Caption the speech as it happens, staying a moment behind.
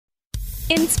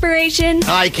Inspiration.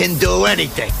 I can do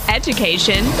anything.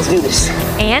 Education. Let's do this.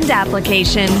 And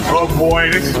application. Oh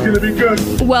boy, this is going to be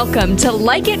good. Welcome to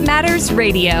Like It Matters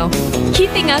Radio.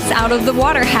 Keeping us out of the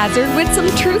water hazard with some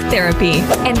truth therapy.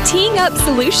 And teeing up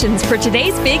solutions for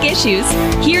today's big issues.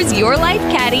 Here's your life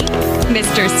caddy,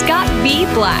 Mr. Scott B.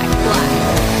 Black.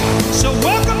 So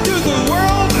welcome to the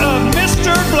world of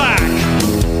Mr. Black.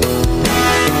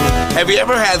 Have you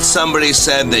ever had somebody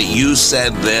said that you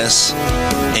said this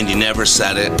and you never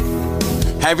said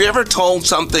it? Have you ever told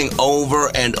something over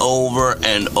and over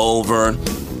and over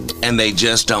and they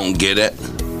just don't get it?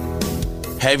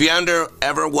 Have you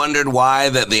ever wondered why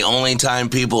that the only time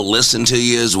people listen to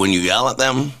you is when you yell at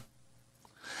them?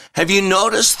 Have you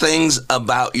noticed things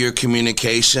about your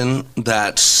communication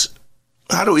that,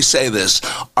 how do we say this,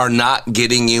 are not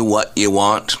getting you what you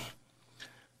want?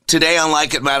 Today on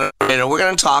Like It Matters, we're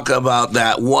going to talk about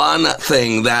that one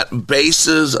thing, that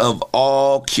basis of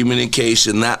all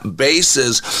communication, that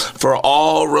basis for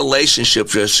all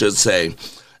relationships, I should say,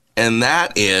 and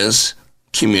that is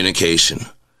communication.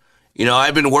 You know,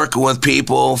 I've been working with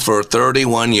people for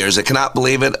 31 years. I cannot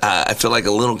believe it. I feel like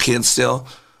a little kid still,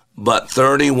 but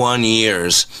 31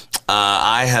 years,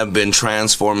 I have been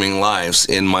transforming lives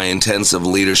in my intensive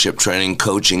leadership training,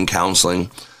 coaching,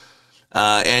 counseling.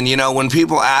 And, you know, when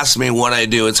people ask me what I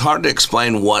do, it's hard to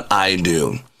explain what I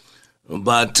do.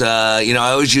 But, you know,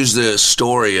 I always use the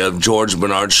story of George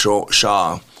Bernard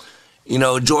Shaw. You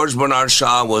know, George Bernard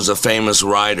Shaw was a famous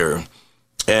writer.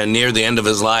 And near the end of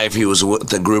his life, he was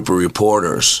with a group of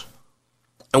reporters.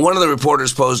 And one of the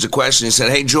reporters posed a question. He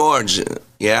said, "Hey, George,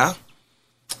 yeah?"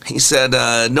 He said,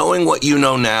 knowing what you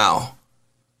know now,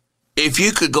 if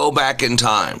you could go back in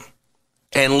time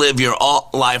and live your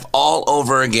life all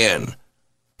over again,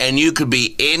 and you could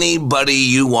be anybody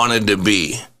you wanted to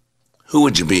be, who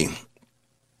would you be?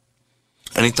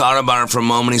 And he thought about it for a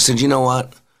moment. He said, you know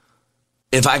what?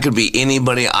 If I could be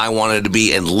anybody I wanted to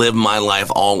be and live my life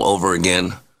all over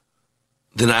again,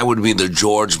 then I would be the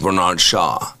George Bernard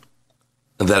Shaw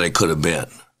that I could have been.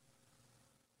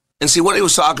 And see, what he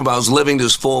was talking about was living to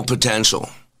his full potential,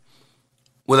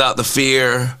 without the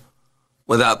fear,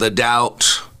 without the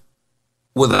doubt,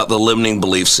 without the limiting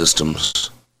belief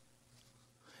systems.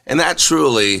 And that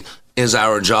truly is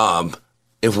our job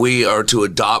if we are to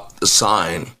adopt the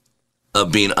sign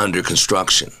of being under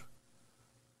construction.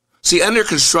 See, under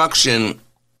construction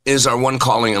is our one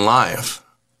calling in life.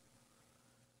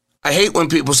 I hate when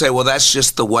people say, well, that's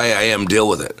just the way I am, deal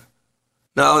with it.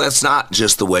 No, that's not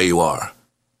just the way you are.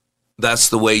 That's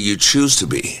the way you choose to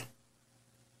be.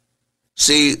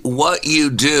 See, what you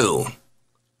do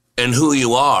and who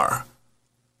you are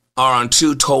on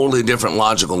two totally different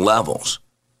logical levels.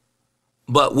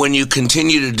 But when you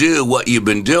continue to do what you've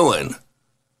been doing,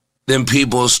 then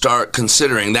people start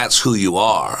considering that's who you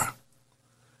are.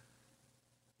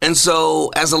 And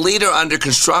so as a leader under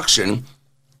construction,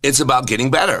 it's about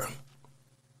getting better.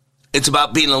 It's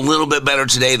about being a little bit better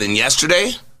today than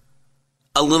yesterday,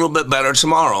 a little bit better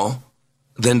tomorrow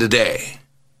than today.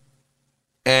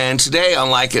 And today on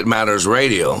Like It Matters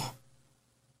Radio,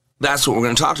 that's what we're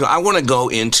going to talk about. I want to go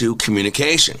into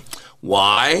communication.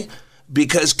 Why?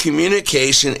 Because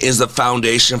communication is the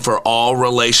foundation for all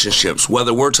relationships,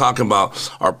 whether we're talking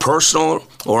about our personal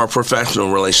or our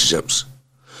professional relationships.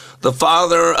 The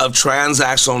father of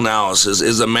transactional analysis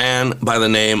is a man by the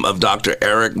name of Dr.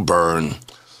 Eric Berne.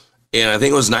 And I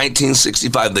think it was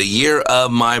 1965, the year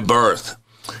of my birth.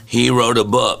 He wrote a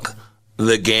book,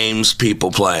 The Games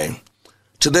People Play.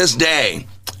 To this day,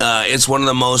 it's one of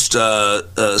the most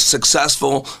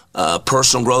successful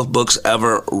personal growth books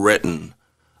ever written.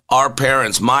 Our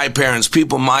parents, my parents,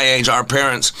 people my age, our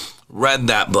parents read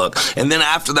that book. And then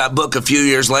after that book, a few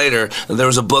years later, there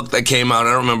was a book that came out.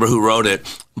 I don't remember who wrote it,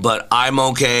 but I'm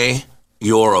Okay,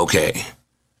 You're Okay.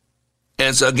 And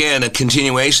it's, again, a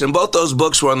continuation. Both those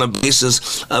books were on the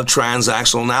basis of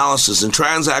transactional analysis. And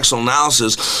transactional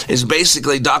analysis is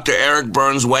basically Dr. Eric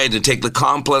Berne's way to take the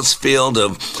complex field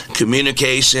of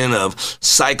communication, of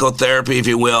psychotherapy, if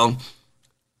you will,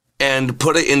 and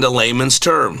put it into layman's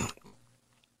term.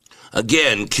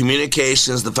 Again,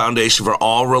 communication is the foundation for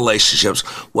all relationships,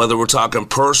 whether we're talking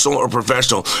personal or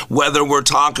professional, whether we're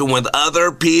talking with other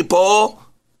people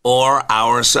or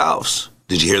ourselves.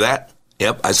 Did you hear that?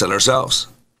 Yep, I said ourselves.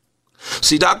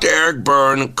 See, Dr. Eric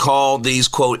Berne called these,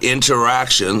 quote,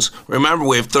 interactions. Remember,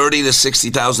 we have 30 to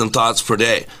 60,000 thoughts per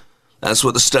day. That's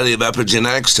what the study of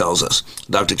epigenetics tells us.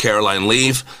 Dr. Caroline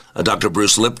Leaf, Dr.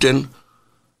 Bruce Lipton.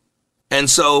 And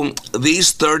so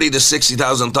these 30 to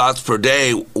 60,000 thoughts per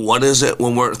day, what is it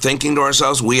when we're thinking to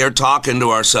ourselves? We are talking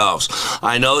to ourselves.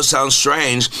 I know it sounds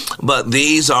strange, but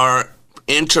these are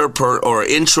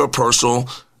intrapersonal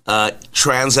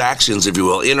transactions, if you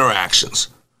will, interactions.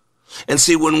 And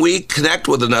see, when we connect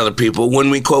with another people, when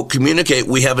we, quote, communicate,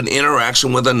 we have an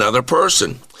interaction with another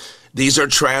person. These are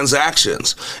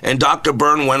transactions. And Dr.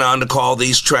 Byrne went on to call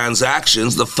these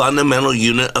transactions the fundamental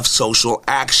unit of social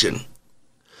action.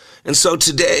 And so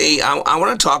today, I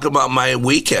want to talk about my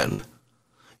weekend.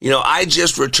 I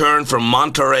just returned from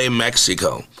Monterrey,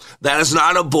 Mexico. That is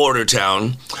not a border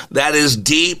town. That is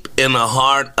deep in the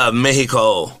heart of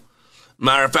Mexico.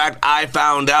 Matter of fact, I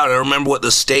found out, I remember what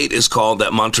the state is called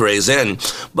that Monterrey is in,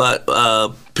 but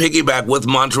piggyback with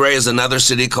Monterrey is another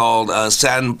city called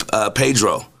San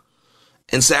Pedro.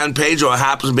 And San Pedro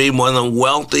happens to be one of the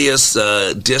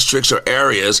wealthiest districts or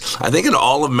areas, I think, in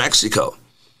all of Mexico.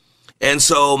 And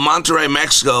so Monterrey,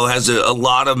 Mexico has a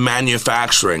lot of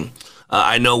manufacturing.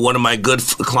 I know one of my good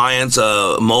clients,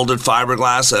 Molded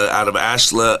Fiberglass out of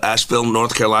Asheville,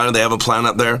 North Carolina. They have a plant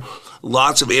up there.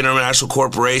 Lots of international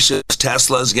corporations.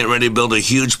 Tesla's getting ready to build a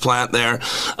huge plant there.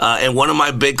 And one of my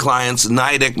big clients,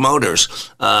 Nidec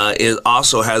Motors,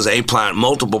 also has a plant,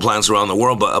 multiple plants around the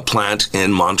world, but a plant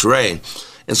in Monterrey.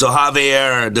 And so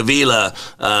Javier Davila,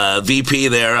 VP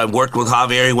there, I've worked with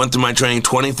Javier. He went through my training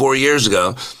 24 years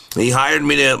ago. He hired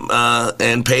me to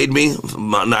and paid me,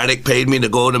 Nidec paid me to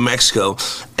go to Mexico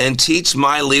and teach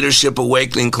my Leadership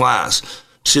Awakening class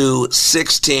to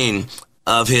 16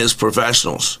 of his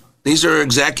professionals. These are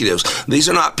executives. These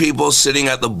are not people sitting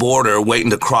at the border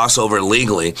waiting to cross over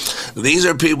legally. These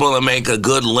are people that make a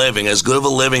good living, as good of a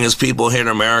living as people here in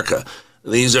America.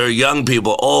 These are young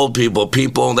people, old people,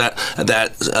 people that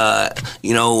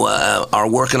are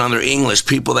working on their English,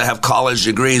 people that have college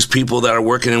degrees, people that are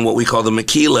working in what we call the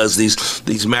maquilas,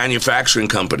 these manufacturing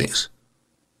companies.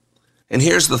 And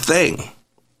here's the thing.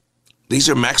 These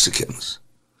are Mexicans.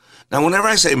 Now, whenever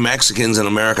I say Mexicans in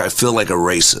America, I feel like a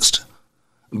racist.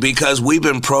 Because we've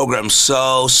been programmed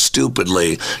so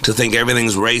stupidly to think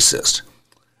everything's racist.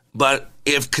 But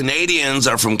if Canadians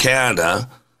are from Canada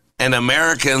and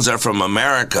Americans are from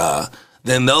America,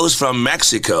 then those from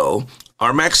Mexico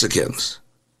are Mexicans.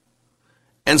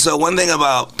 And so one thing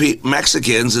about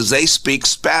Mexicans is they speak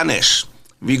Spanish.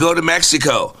 If you go to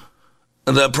Mexico,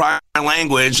 the primary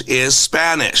language is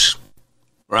Spanish,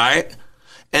 right?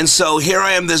 And so here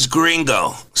I am, this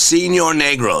gringo, Señor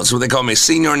Negro. That's what they call me,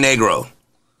 Señor Negro.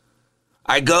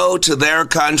 I go to their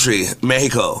country,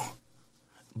 Mexico,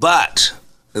 but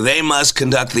they must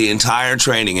conduct the entire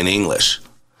training in English.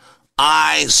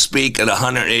 I speak at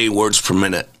 180 words per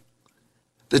minute.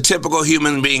 The typical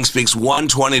human being speaks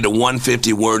 120 to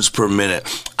 150 words per minute.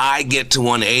 I get to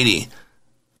 180.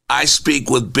 I speak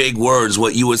with big words,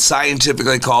 what you would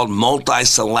scientifically call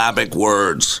multisyllabic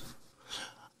words.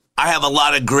 I have a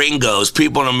lot of gringos,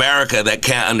 people in America that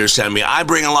can't understand me. I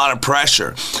bring a lot of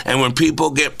pressure. And when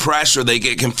people get pressure, they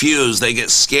get confused, they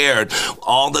get scared.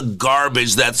 All the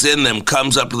garbage that's in them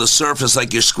comes up to the surface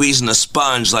like you're squeezing a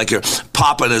sponge, like you're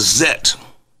popping a zit.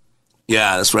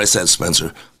 Yeah, that's what I said,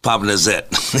 Spencer. Popping a zit.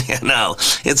 No,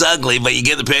 it's ugly, but you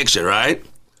get the picture, right?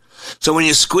 So when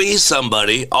you squeeze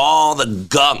somebody, all the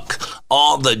gunk,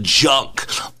 all the junk,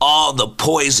 all the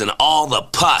poison, all the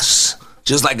pus,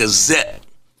 just like a zit,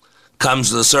 comes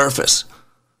to the surface.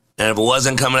 And if it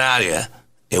wasn't coming out of you,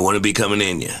 it wouldn't be coming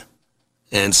in you.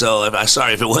 And so, if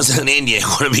it wasn't in you, it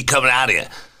wouldn't be coming out of you.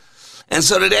 And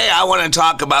so today I want to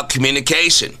talk about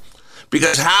communication.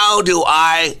 Because how do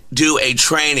I do a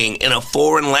training in a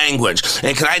foreign language?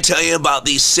 And can I tell you about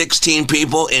these 16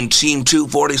 people in Team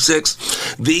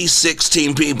 246? These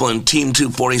 16 people in Team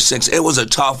 246, it was a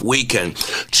tough weekend,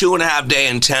 2.5 day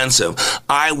intensive.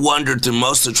 I wondered through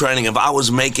most of the training if I was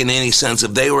making any sense,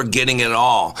 if they were getting it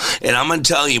all. And I'm going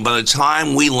to tell you, by the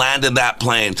time we landed that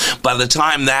plane, by the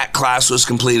time that class was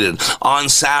completed, on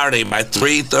Saturday by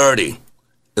 3:30,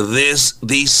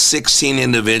 these 16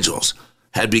 individuals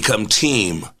had become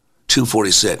Team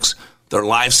 246. Their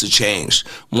lives had changed.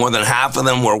 More than half of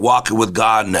them were walking with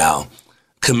God now,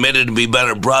 committed to be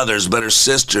better brothers, better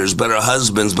sisters, better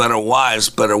husbands, better wives,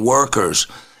 better workers.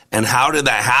 And how did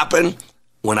that happen?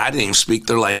 When I didn't even speak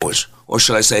their language. Or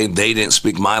should I say, they didn't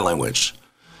speak my language.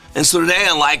 And so today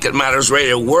on Like It Matters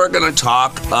Radio, we're going to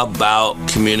talk about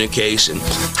communication.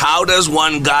 How does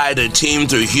one guide a team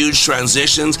through huge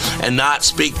transitions and not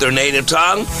speak their native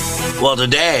tongue? Well,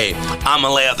 today, I'm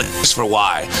going to lay out the case for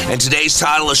why. And today's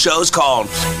title of the show is called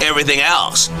Everything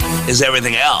Else is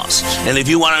Everything Else. And if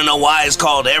you want to know why it's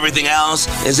called Everything Else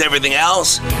is Everything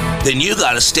Else, then you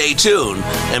got to stay tuned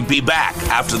and be back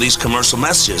after these commercial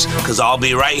messages, because I'll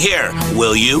be right here.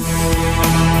 Will you?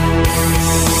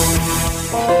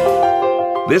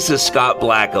 This is Scott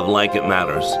Black of Like It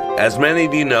Matters. As many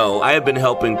of you know, I have been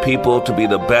helping people to be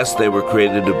the best they were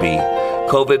created to be.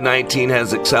 COVID-19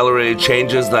 has accelerated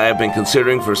changes that I have been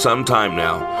considering for some time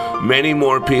now. Many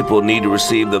more people need to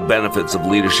receive the benefits of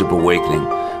Leadership Awakening.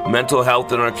 Mental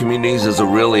health in our communities is a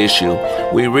real issue.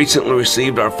 We recently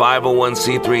received our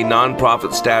 501c3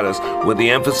 nonprofit status with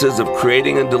the emphasis of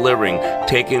creating and delivering,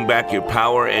 taking back your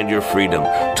power and your freedom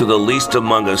to the least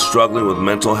among us struggling with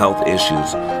mental health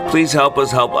issues. Please help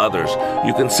us help others.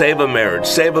 You can save a marriage,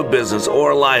 save a business,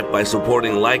 or a life by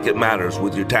supporting Like It Matters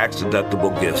with your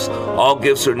tax-deductible gifts. All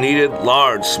gifts are needed,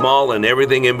 large, small, and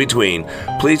everything in between.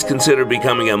 Please consider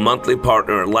becoming a monthly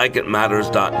partner at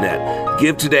likeitmatters.net.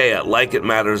 Give today at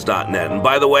likeitmatters.net. And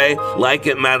by the way, Like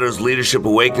It Matters Leadership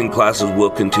Awakening classes will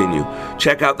continue.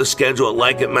 Check out the schedule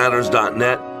at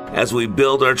likeitmatters.net as we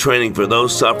build our training for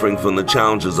those suffering from the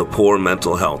challenges of poor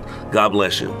mental health. God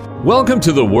bless you. Welcome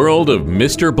to the world of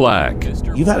Mr. Black.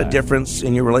 You've had a difference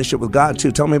in your relationship with God,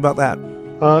 too. Tell me about that.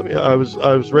 I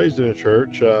was raised in a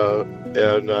church,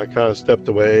 and I kind of stepped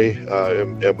away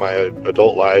in my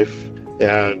adult life.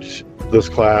 And this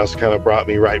class kind of brought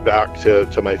me right back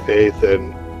to my faith.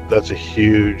 And that's a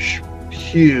huge,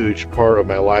 huge part of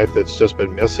my life that's just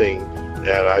been missing. And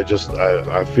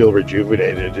I feel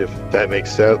rejuvenated, if that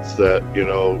makes sense, that,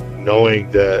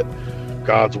 knowing that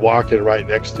God's walking right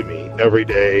next to me every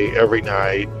day, every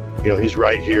night. He's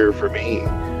right here for me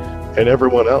and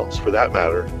everyone else for that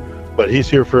matter. But he's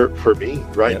here for me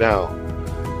right now.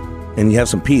 And you have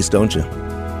some peace, don't you?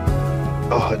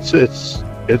 Oh,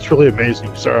 it's really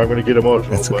amazing. Sorry, I'm going to get emotional.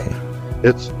 That's okay.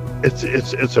 But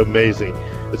it's amazing.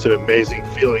 It's an amazing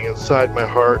feeling inside my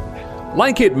heart.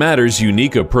 Like It Matters'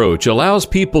 unique approach allows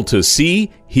people to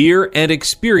see, hear, and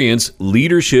experience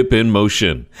leadership in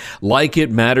motion. Like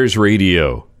It Matters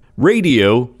Radio.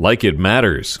 Radio like it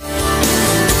matters.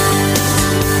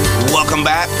 Welcome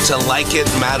back to Like It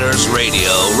Matters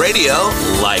Radio. Radio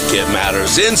like it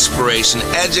matters. Inspiration,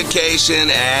 education,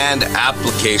 and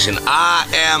application. I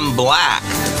am Black.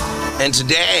 And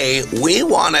today, we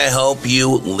want to help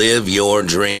you live your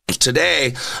dreams.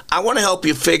 Today, I want to help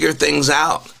you figure things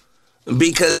out.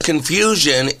 Because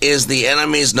confusion is the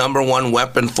enemy's number one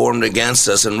weapon formed against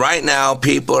us. And right now,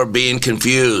 people are being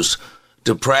confused.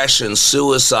 Depression,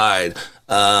 suicide,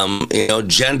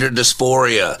 gender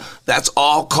dysphoria. That's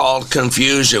all called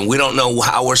confusion. We don't know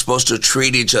how we're supposed to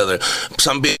treat each other.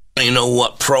 Some people don't even know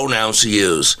what pronouns to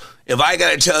use. If I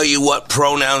got to tell you what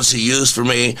pronouns to use for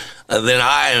me, then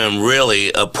I am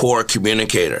really a poor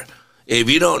communicator. If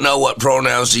you don't know what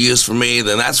pronouns to use for me,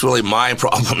 then that's really my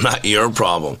problem, not your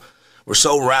problem. We're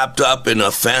so wrapped up in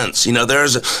offense.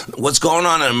 What's going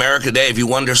on in America today, if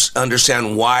you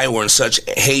understand why we're in such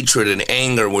hatred and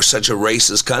anger, we're such a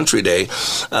racist country today,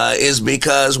 is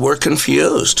because we're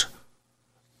confused.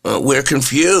 We're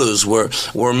confused.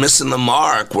 We're missing the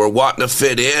mark. We're wanting to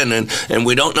fit in, and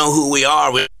we don't know who we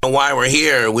are. We don't know why we're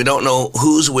here. We don't know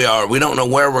whose we are. We don't know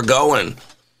where we're going.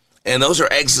 And those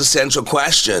are existential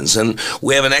questions, and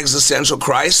we have an existential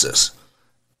crisis.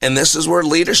 And this is where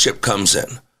leadership comes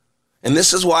in. And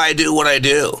this is why I do what I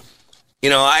do.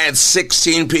 I had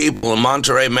 16 people in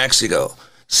Monterrey, Mexico,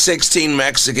 16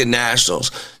 Mexican nationals,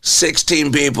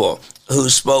 16 people who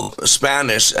spoke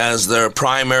Spanish as their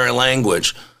primary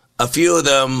language. A few of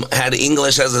them had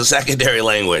English as a secondary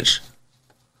language.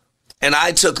 And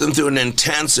I took them through an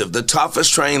intensive, the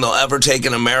toughest training they'll ever take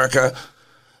in America,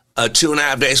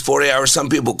 2.5 days, 40 hours. Some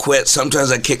people quit.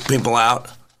 Sometimes I kick people out.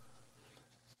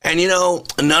 And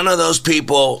none of those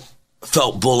people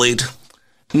felt bullied.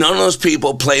 None of those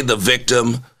people played the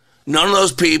victim. None of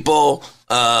those people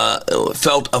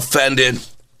felt offended.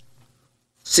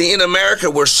 See, in America,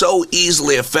 we're so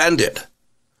easily offended.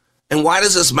 And why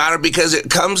does this matter? Because it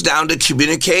comes down to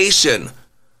communication.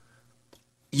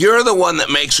 You're the one that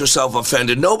makes yourself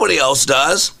offended. Nobody else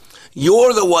does.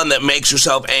 You're the one that makes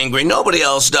yourself angry. Nobody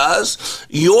else does.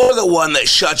 You're the one that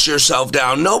shuts yourself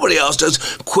down. Nobody else does.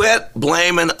 Quit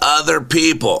blaming other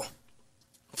people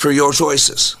for your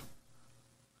choices.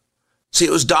 See,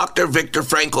 it was Dr. Viktor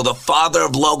Frankl, the father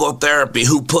of logotherapy,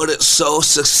 who put it so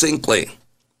succinctly.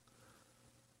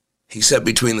 He said,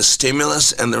 between the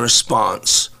stimulus and the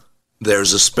response,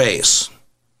 there's a space.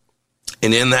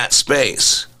 And in that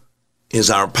space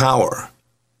is our power.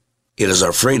 It is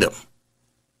our freedom.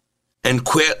 And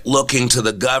quit looking to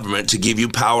the government to give you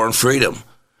power and freedom.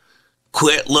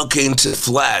 Quit looking to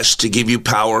flesh to give you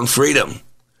power and freedom.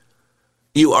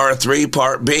 You are a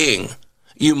three-part being.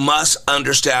 You must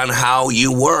understand how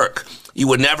you work. You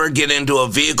would never get into a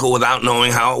vehicle without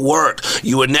knowing how it worked.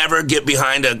 You would never get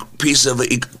behind a piece of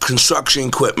construction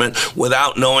equipment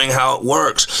without knowing how it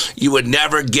works. You would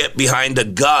never get behind a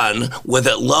gun with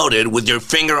it loaded, with your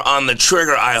finger on the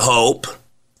trigger, I hope,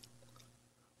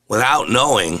 without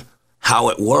knowing how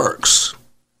it works.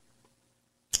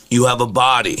 You have a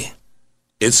body.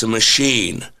 It's a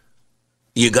machine.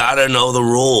 You got to know the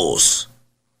rules.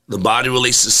 The body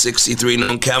releases 63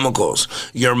 known chemicals.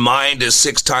 Your mind is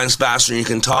 6 times faster than you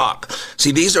can talk.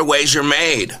 See, these are ways you're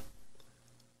made.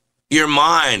 Your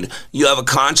mind, you have a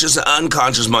conscious and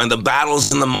unconscious mind. The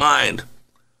battle's in the mind.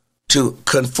 To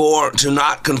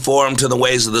not conform to the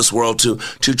ways of this world, to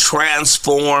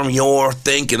transform your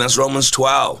thinking. That's Romans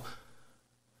 12.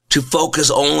 To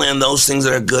focus only on those things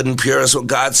that are good and pure. That's what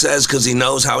God says, because he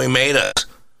knows how he made us.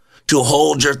 To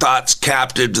hold your thoughts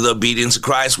captive to the obedience of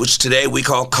Christ, which today we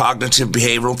call cognitive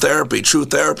behavioral therapy, true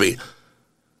therapy.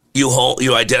 You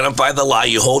identify the lie,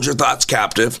 you hold your thoughts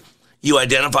captive, you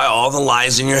identify all the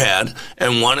lies in your head,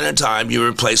 and one at a time you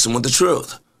replace them with the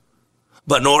truth.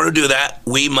 But in order to do that,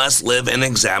 we must live and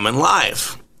examine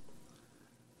life.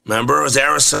 Remember, it was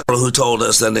Aristotle who told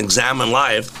us that an examined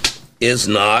life is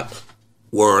not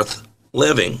worth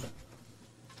living.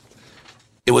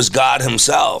 It was God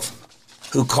himself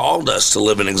who called us to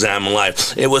live and examine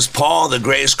life. It was Paul, the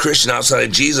greatest Christian outside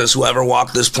of Jesus who ever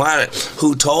walked this planet,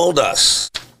 who told us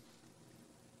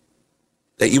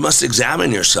that you must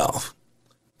examine yourself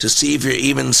to see if you're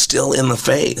even still in the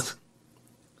faith.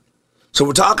 So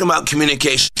we're talking about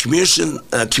communication.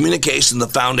 Communication, the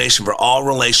foundation for all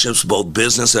relationships, both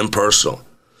business and personal.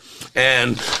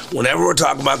 And whenever we're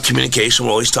talking about communication,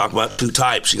 we're always talking about 2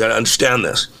 types. You got to understand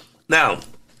this. Now,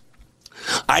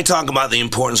 I talk about the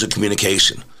importance of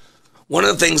communication. One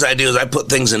of the things I do is I put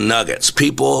things in nuggets.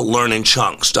 People learn in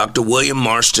chunks. Dr. William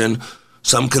Marston,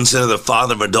 some consider the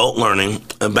father of adult learning,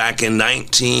 back in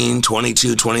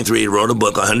 1922-23, he wrote a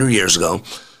book 100 years ago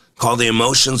called The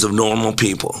Emotions of Normal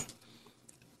People.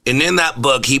 And in that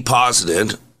book, he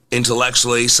posited,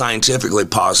 intellectually, scientifically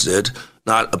posited,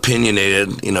 not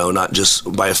opinionated, not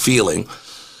just by a feeling.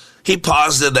 He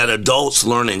posited that adults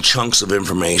learn in chunks of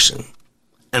information.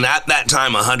 And at that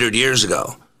time, 100 years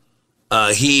ago,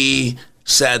 he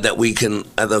said that we can,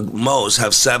 at the most,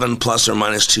 have 7 plus or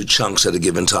minus 2 chunks at a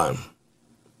given time.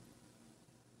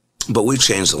 But we've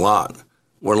changed a lot.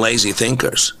 We're lazy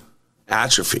thinkers.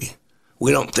 Atrophy.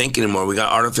 We don't think anymore. We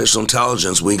got artificial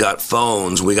intelligence. We got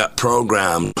phones. We got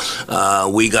programs.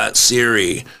 We got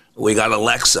Siri. We got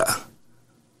Alexa.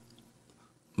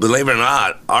 Believe it or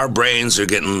not, our brains are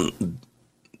getting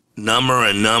number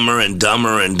and number and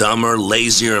dumber and dumber,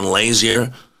 lazier and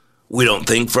lazier. We don't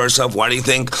think for ourselves. Why do you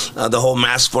think the whole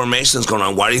mass formation is going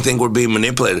on? Why do you think we're being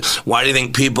manipulated? Why do you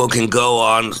think people can go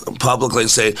on publicly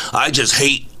and say, I just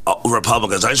hate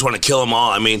Republicans. I just want to kill them all?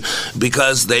 I mean,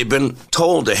 because they've been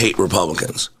told to hate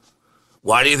Republicans.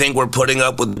 Why do you think we're putting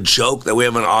up with the joke that we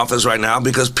have in office right now?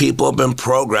 Because people have been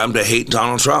programmed to hate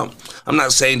Donald Trump. I'm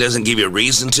not saying it doesn't give you a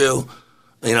reason to.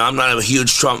 I'm not a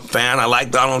huge Trump fan. I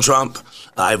like Donald Trump.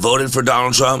 I voted for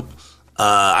Donald Trump.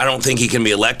 I don't think he can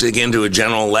be elected again to a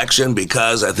general election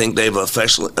because I think they've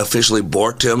officially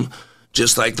borked him,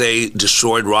 just like they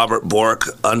destroyed Robert Bork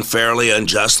unfairly,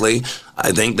 unjustly.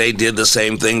 I think they did the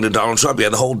same thing to Donald Trump. You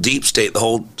had the whole deep state, the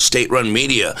whole state-run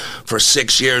media for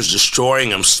 6 years destroying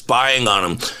him, spying on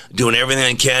him, doing everything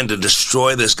they can to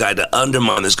destroy this guy, to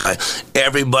undermine this guy.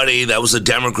 Everybody that was a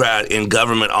Democrat in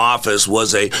government office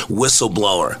was a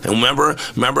whistleblower. And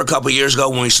remember a couple of years ago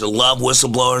when we used to love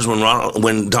whistleblowers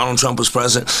when Donald Trump was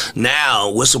president?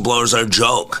 Now whistleblowers are a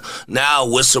joke. Now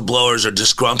whistleblowers are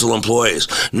disgruntled employees.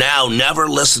 Now never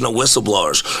listen to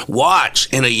whistleblowers.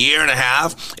 Watch in a year and a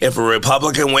half, if a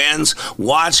Republican wins,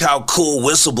 watch how cool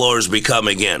whistleblowers become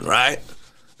again, right?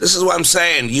 This is what I'm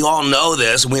saying. You all know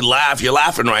this, and we laugh. You're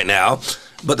laughing right now.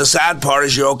 But the sad part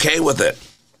is you're okay with it.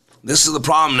 This is the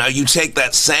problem. Now you take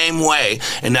that same way,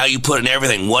 and now you put in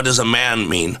everything. What does a man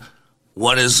mean?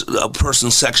 What is a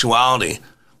person's sexuality?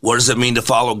 What does it mean to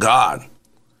follow God?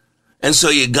 And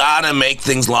so you got to make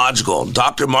things logical.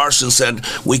 Dr. Marston said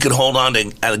we could hold on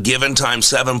to, at a given time,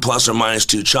 7 plus or minus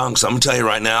 2 chunks. I'm going to tell you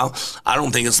right now, I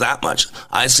don't think it's that much.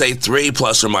 I say 3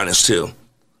 plus or minus 2.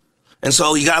 And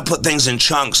so you got to put things in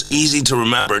chunks, easy to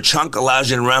remember. A chunk allows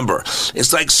you to remember.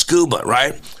 It's like scuba,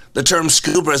 right? The term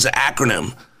scuba is an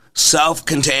acronym,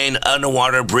 self-contained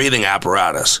underwater breathing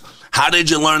apparatus. How did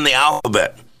you learn the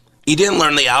alphabet? You didn't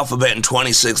learn the alphabet in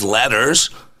 26 letters.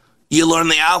 You learn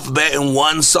the alphabet in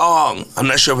one song. I'm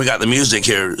not sure if we got the music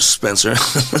here, Spencer.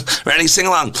 Ready? Sing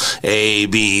along. A,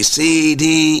 B, C,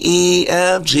 D, E,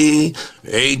 F, G,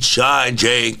 H, I,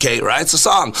 J, K, right? It's a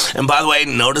song. And by the way,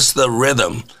 notice the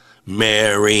rhythm.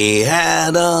 Mary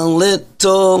had a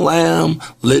little lamb,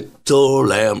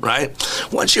 right?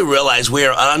 Once you realize we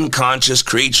are unconscious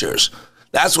creatures,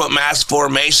 that's what mass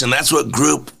formation, that's what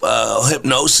group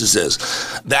hypnosis is.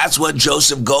 That's what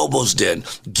Joseph Goebbels did.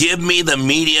 Give me the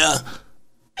media,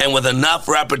 and with enough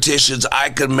repetitions, I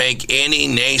could make any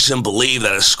nation believe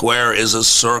that a square is a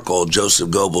circle, Joseph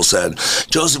Goebbels said.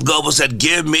 Joseph Goebbels said,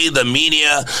 give me the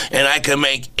media, and I can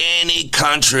make any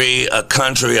country a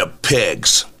country of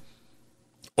pigs.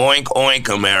 Oink,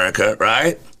 oink, America,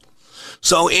 right?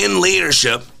 So in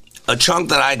leadership, a chunk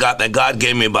that I got that God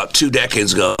gave me about 2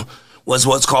 decades ago was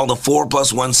what's called the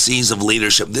 4+1 C's of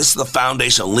leadership. This is the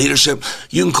foundation of leadership.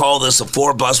 You can call this the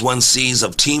 4+1 C's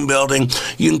of team building.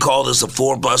 You can call this the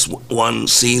 4+1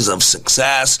 C's of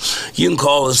success. You can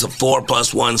call this the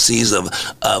 4+1 C's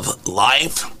of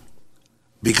life,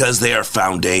 because they are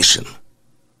foundation.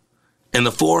 And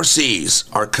the 4 C's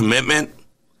are commitment,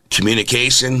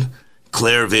 communication,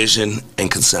 clear vision, and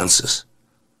consensus.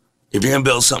 If you're going to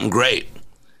build something great,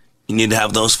 you need to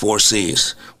have those 4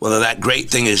 C's. Whether that great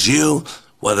thing is you,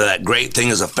 whether that great thing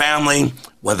is a family,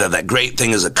 whether that great thing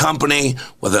is a company,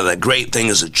 whether that great thing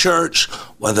is a church,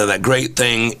 whether that great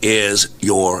thing is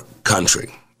your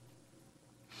country.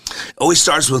 It always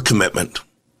starts with commitment.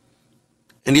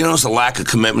 And you notice the lack of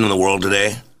commitment in the world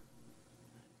today?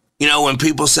 You know, when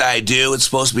people say I do, it's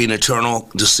supposed to be an eternal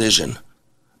decision.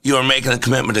 You are making a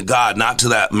commitment to God, not to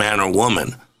that man or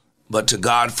woman, but to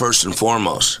God first and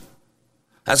foremost.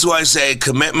 That's why I say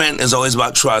commitment is always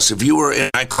about trust. If you were in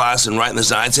my class and writing this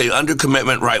down, I'd say under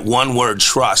commitment, write one word,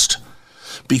 trust.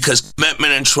 Because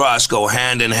commitment and trust go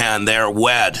hand in hand. They're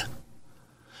wed.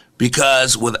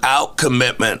 Because without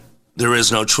commitment, there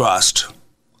is no trust.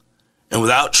 And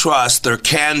without trust, there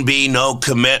can be no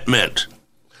commitment.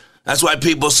 That's why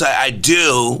people say I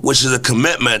do, which is a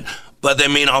commitment, but they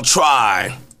mean I'll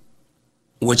try,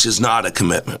 which is not a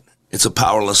commitment. It's a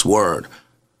powerless word.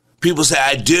 People say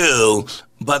I do,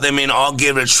 but they mean I'll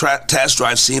give it a test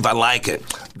drive, see if I like it.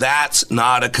 That's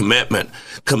not a commitment.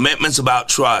 Commitment's about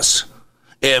trust.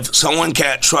 If someone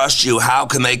can't trust you, how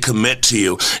can they commit to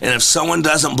you? And if someone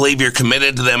doesn't believe you're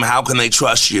committed to them, how can they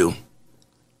trust you?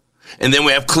 And then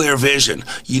we have clear vision.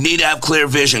 You need to have clear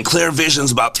vision. Clear vision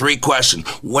is about 3 questions.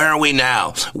 Where are we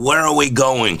now? Where are we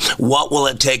going? What will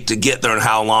it take to get there and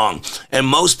how long? And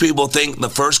most people think the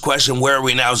first question, where are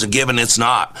we now, is a given. It's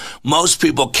not. Most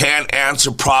people can't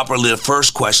answer properly the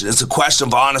first question. It's a question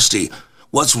of honesty.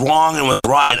 What's wrong and what's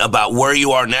right about where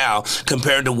you are now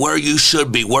compared to where you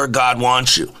should be, where God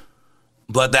wants you?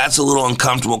 But that's a little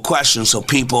uncomfortable question, so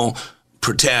people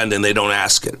pretend and they don't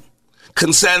ask it.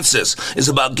 Consensus is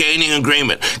about gaining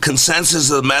agreement. Consensus is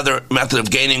the method of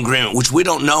gaining agreement, which we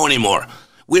don't know anymore.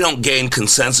 We don't gain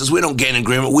consensus. We don't gain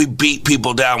agreement. We beat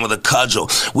people down with a cudgel.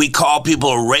 We call people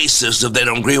a racist if they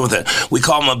don't agree with it. We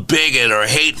call them a bigot or a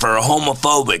hateful or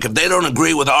homophobic. If they don't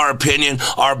agree with our opinion,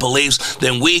 our beliefs,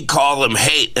 then we call them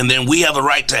hate, and then we have a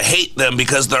right to hate them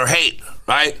because they're hate,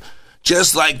 right?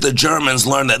 Just like the Germans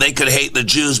learned that they could hate the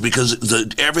Jews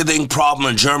because everything problem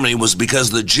in Germany was because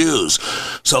of the Jews.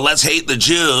 So let's hate the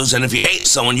Jews, and if you hate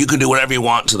someone, you can do whatever you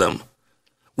want to them.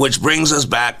 Which brings us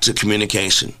back to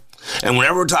communication. And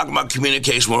whenever we're talking about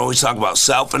communication, we're always talking about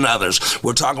self and others.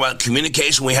 We're talking about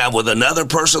communication we have with another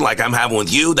person, like I'm having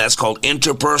with you. That's called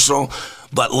interpersonal.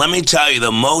 But let me tell you,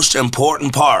 the most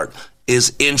important part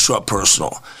is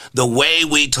intrapersonal. The way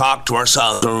we talk to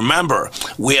ourselves. And remember,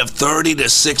 we have 30 to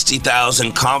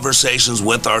 60,000 conversations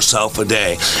with ourselves a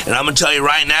day. And I'm going to tell you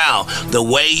right now, the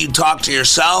way you talk to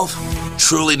yourself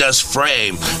truly does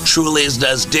frame, truly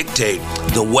does dictate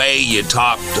the way you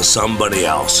talk to somebody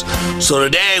else. So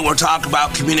today we're talking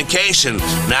about communication.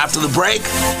 And after the break,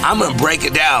 I'm going to break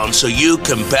it down so you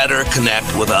can better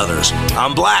connect with others.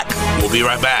 I'm Black. We'll be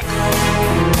right back.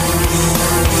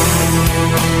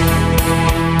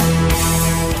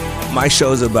 My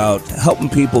show is about helping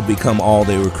people become all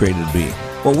they were created to be.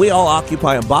 Well, we all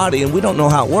occupy a body and we don't know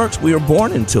how it works. We were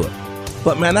born into it.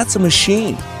 But man, that's a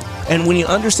machine. And when you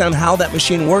understand how that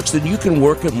machine works, then you can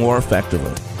work it more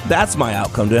effectively. That's my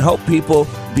outcome, to help people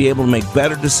be able to make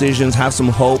better decisions, have some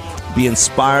hope, be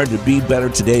inspired to be better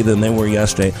today than they were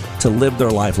yesterday, to live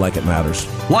their life like it matters.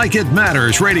 Like It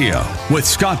Matters Radio with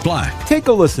Scott Black. Take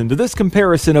a listen to this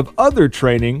comparison of other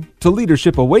training to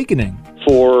Leadership Awakening.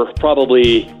 For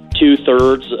probably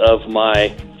 2/3 of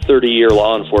my 30-year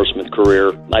law enforcement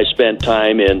career, I spent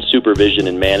time in supervision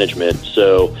and management.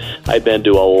 So I've been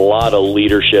to a lot of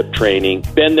leadership training.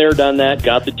 Been there, done that,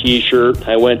 got the T-shirt.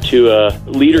 I went to a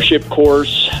leadership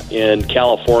course in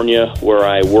California where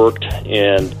I worked,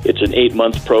 and it's an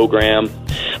 8-month program.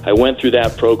 I went through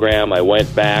that program. I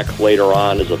went back later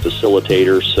on as a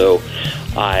facilitator, so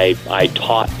I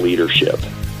taught leadership.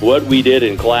 What we did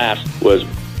in class was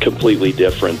completely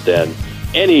different than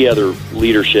any other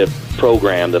leadership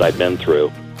program that I've been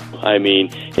through. I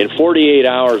mean, in 48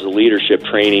 hours of leadership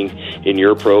training in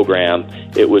your program,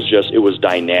 it was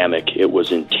dynamic, it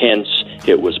was intense,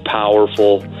 it was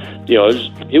powerful. You know,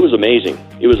 it was amazing.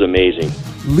 It was amazing.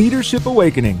 Leadership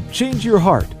Awakening. Change your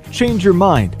heart, change your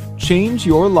mind, change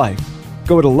your life.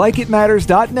 Go to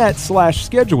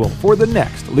likeitmatters.net/schedule for the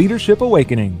next Leadership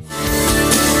Awakening.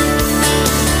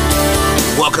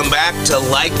 Welcome back to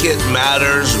Like It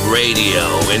Matters Radio.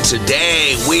 And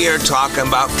today we are talking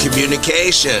about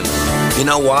communication. You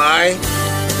know why?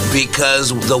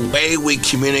 Because the way we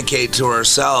communicate to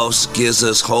ourselves gives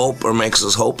us hope or makes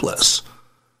us hopeless.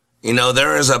 You know,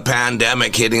 there is a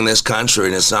pandemic hitting this country,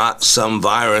 and it's not some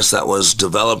virus that was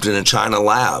developed in a China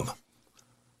lab.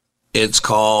 It's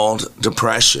called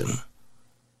depression.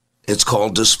 It's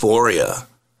called dysphoria.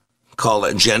 Call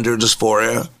it gender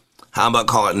dysphoria. How about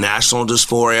call it national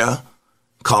dysphoria?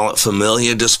 Call it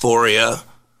familial dysphoria.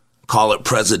 Call it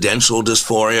presidential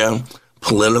dysphoria,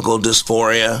 political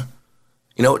dysphoria.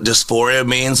 You know what dysphoria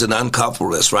means? An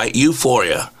uncomfortableness, right?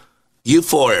 Euphoria.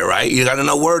 Euphoria, right? You got to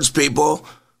know words, people.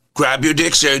 Grab your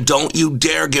dictionary. Don't you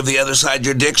dare give the other side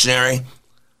your dictionary.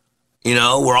 You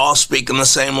know, we're all speaking the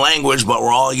same language, but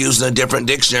we're all using a different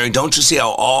dictionary. Don't you see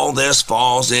how all this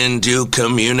falls into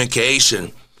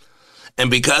communication? And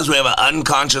because we have an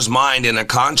unconscious mind and a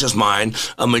conscious mind,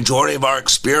 a majority of our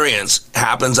experience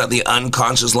happens at the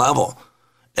unconscious level.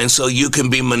 And so you can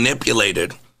be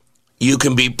manipulated. You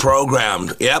can be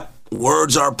programmed. Yep,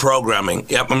 words are programming.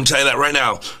 Yep, I'm going to tell you that right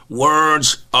now.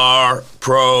 Words are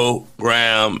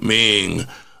programming.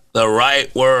 The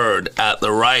right word at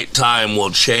the right time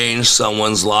will change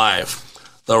someone's life.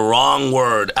 The wrong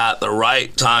word at the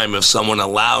right time, if someone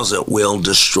allows it, will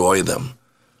destroy them.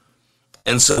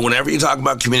 And so whenever you talk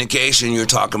about communication, you're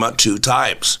talking about two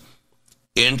types.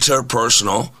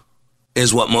 Interpersonal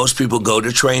is what most people go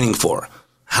to training for.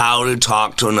 How to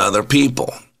talk to another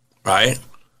people, right?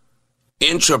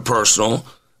 Intrapersonal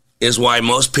is why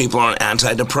most people are on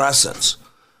antidepressants.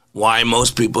 Why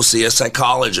most people see a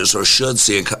psychologist or should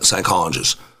see a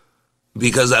psychologist.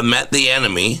 Because I met the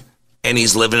enemy and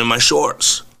he's living in my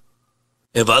shorts.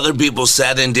 If other people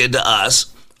said and did to us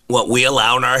what we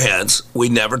allow in our heads, we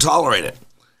never tolerate it.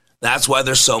 That's why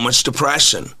there's so much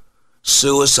depression,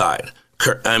 suicide.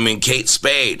 Kate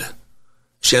Spade,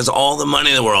 she has all the money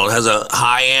in the world, has a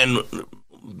high-end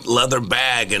leather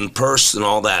bag and purse and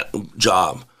all that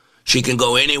job. She can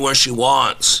go anywhere she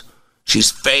wants.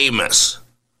 She's famous.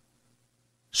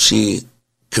 She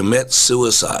commits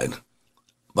suicide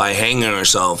by hanging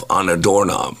herself on a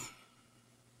doorknob.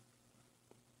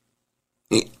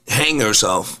 Hang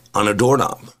herself on a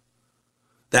doorknob.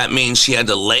 That means she had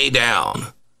to lay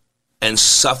down and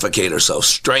suffocate herself,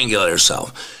 strangulate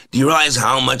herself. Do you realize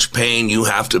how much pain you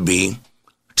have to be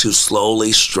to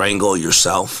slowly strangle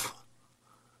yourself?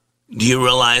 Do you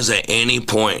realize at any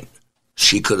point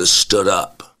she could have stood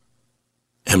up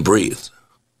and breathed?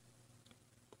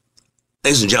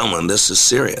 Ladies and gentlemen, this is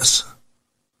serious.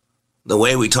 The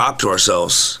way we talk to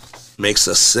ourselves makes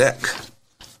us sick.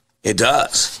 It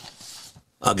does.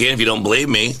 Again, if you don't believe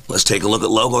me, let's take a look at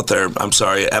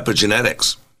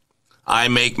epigenetics. I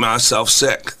make myself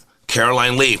sick.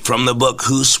 Caroline Leaf from the book,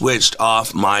 Who Switched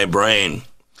Off My Brain?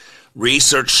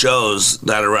 Research shows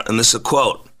that, and this is a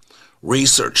quote,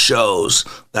 research shows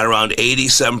that around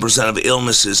 87% of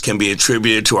illnesses can be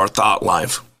attributed to our thought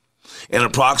life, and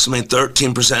approximately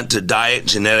 13% to diet,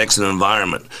 genetics, and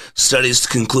environment. Studies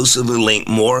conclusively link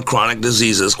more chronic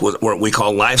diseases, what we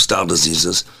call lifestyle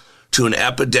diseases, to an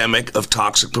epidemic of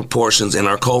toxic proportions in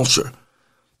our culture.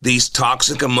 These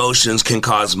toxic emotions can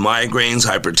cause migraines,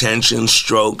 hypertension,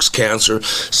 strokes, cancer,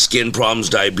 skin problems,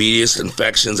 diabetes,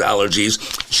 infections, allergies,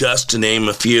 just to name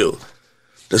a few.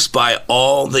 Despite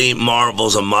all the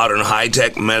marvels of modern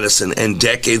high-tech medicine and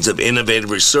decades of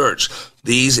innovative research,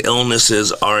 these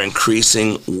illnesses are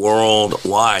increasing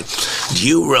worldwide. Do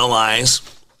you realize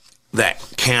that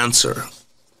cancer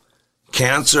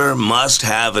must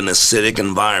have an acidic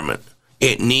environment?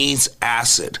 It needs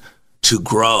acid to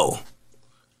grow.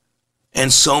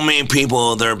 And so many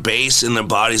people, their base in their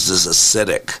bodies is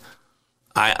acidic.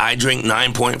 I drink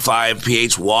 9.5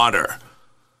 pH water.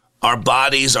 Our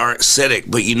bodies are acidic,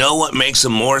 but you know what makes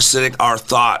them more acidic? Our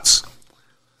thoughts.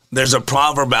 There's a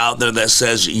proverb out there that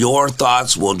says, your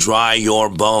thoughts will dry your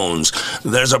bones.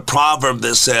 There's a proverb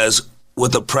that says,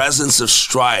 with the presence of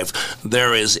strife,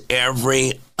 there is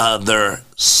every other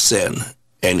sin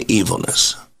and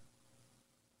evilness.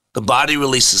 The body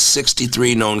releases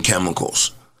 63 known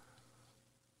chemicals.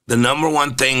 The number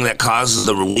one thing that causes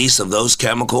the release of those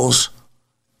chemicals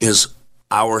is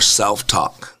our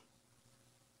self-talk.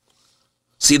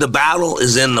 See, the battle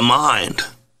is in the mind.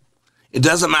 It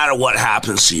doesn't matter what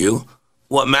happens to you.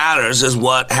 What matters is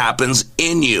what happens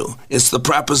in you. It's the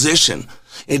preposition.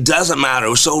 It doesn't matter.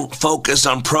 We're so focused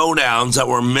on pronouns that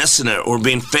we're missing it. We're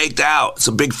being faked out. It's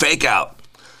a big fake out.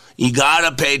 You got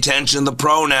to pay attention to the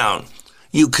pronoun.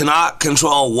 You cannot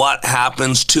control what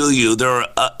happens to you.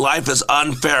 Life is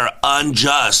unfair,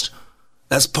 unjust.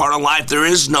 That's part of life. There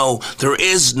is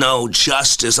no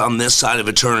justice on this side of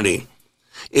eternity.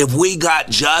 If we got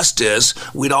justice,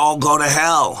 we'd all go to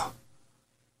hell.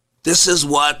 This is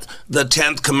what the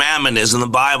 10th commandment is in the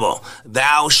Bible.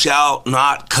 Thou shalt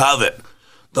not covet.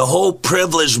 The whole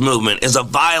privilege movement is a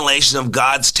violation of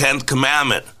God's 10th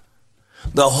commandment.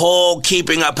 The whole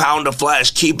keeping a pound of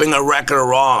flesh, keeping a record of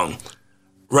wrong,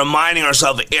 reminding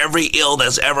ourselves of every ill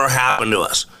that's ever happened to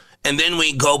us. And then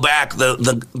we go back.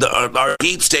 Our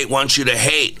deep state wants you to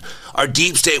hate. Our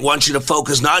deep state wants you to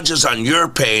focus not just on your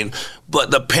pain,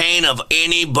 but the pain of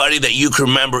anybody that you can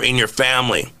remember in your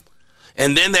family.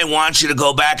 And then they want you to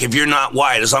go back if you're not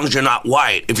white, as long as you're not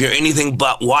white, if you're anything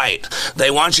but white.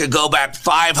 They want you to go back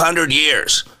 500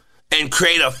 years and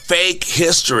create a fake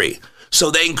history so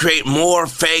they can create more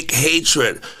fake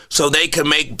hatred, so they can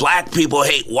make black people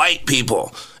hate white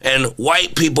people, and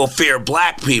white people fear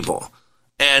black people,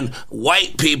 and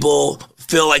white people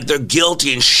feel like they're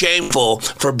guilty and shameful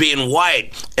for being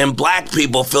white, and black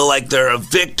people feel like they're a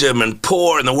victim and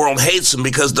poor and the world hates them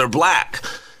because they're black.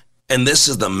 And this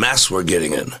is the mess we're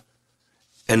getting in.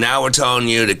 And now we're telling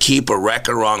you to keep a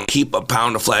record wrong, keep a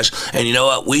pound of flesh. And you know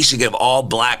what? We should give all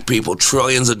black people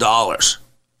trillions of dollars.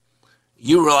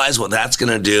 You realize what that's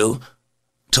going to do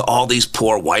to all these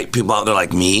poor white people out there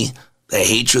like me? The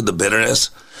hatred, the bitterness.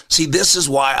 See, this is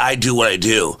why I do what I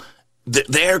do.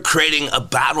 They're creating a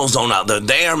battle zone out there.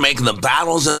 They are making the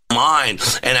battles in the mind.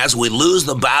 And as we lose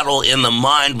the battle in the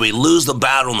mind, we lose the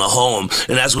battle in the home.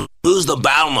 And as we lose the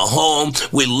battle in the home,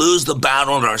 we lose the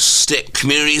battle in our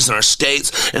communities and our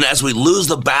states. And as we lose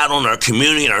the battle in our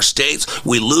community and our states,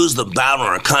 we lose the battle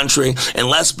in our country. And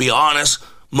let's be honest,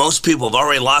 most people have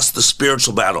already lost the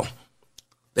spiritual battle.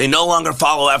 They no longer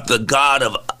follow after the God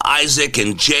of Isaac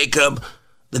and Jacob,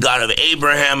 the God of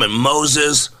Abraham and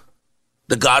Moses,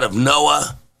 the God of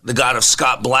Noah, the God of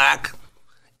Scott Black.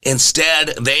 Instead,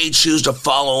 they choose to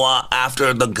follow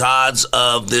after the gods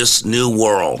of this new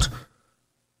world.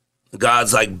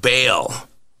 Gods like Baal,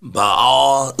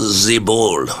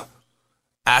 Zebul,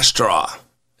 Ashtaroth,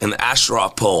 and the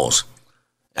Ashtaroth poles.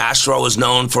 Ashtaroth was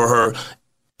known for her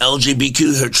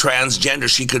LGBTQ, her transgender.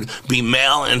 She could be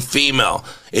male and female.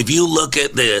 If you look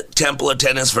at the temple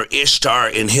attendants for Ishtar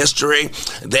in history,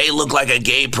 they look like a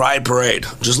gay pride parade.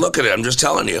 Just look at it. I'm just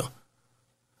telling you.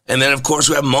 And then, of course,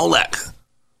 we have Molech.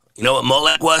 You know what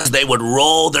Molech was? They would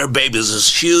roll their babies,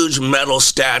 this huge metal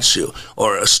statue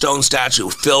or a stone statue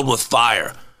filled with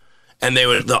fire. And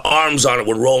the arms on it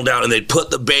would roll down, and they'd put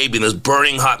the baby in this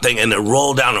burning hot thing, and they'd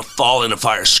roll down and fall into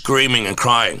fire, screaming and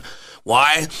crying.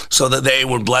 Why? So that they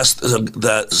would bless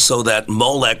so that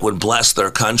Molech would bless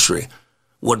their country,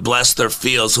 would bless their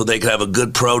fields, so they could have a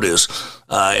good produce,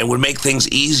 and would make things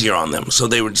easier on them. So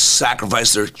they would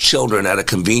sacrifice their children at a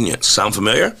convenience. Sound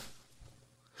familiar?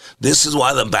 This is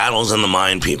why the battle's in the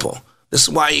mind, people. This is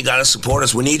why you got to support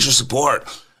us. We need your support.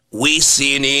 We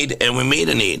see a need and we meet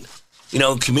a need. You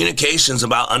know, communication's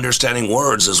about understanding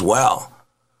words as well.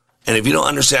 And if you don't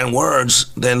understand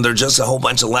words, then they're just a whole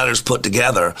bunch of letters put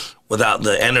together without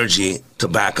the energy to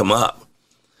back them up.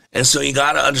 And so you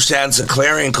got to understand it's a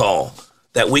clarion call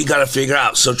that we got to figure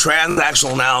out. So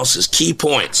transactional analysis, key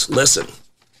points. Listen,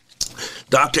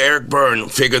 Dr. Eric Berne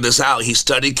figured this out. He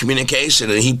studied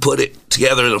communication and he put it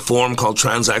together in a form called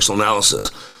transactional analysis.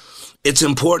 It's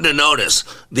important to notice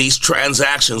these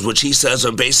transactions, which he says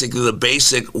are basically the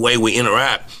basic way we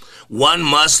interact. One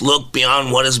must look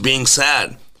beyond what is being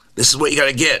said. This is what you got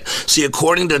to get. See,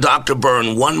 according to Dr.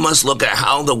 Berne, one must look at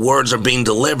how the words are being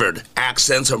delivered,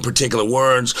 accents on particular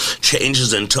words,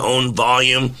 changes in tone,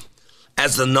 volume.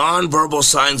 As the nonverbal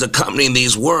signs accompanying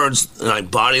these words, like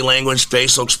body language,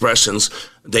 facial expressions,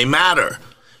 they matter.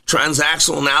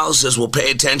 Transactional analysis will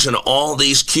pay attention to all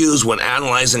these cues when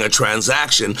analyzing a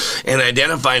transaction and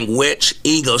identifying which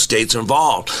ego states are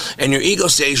involved. And your ego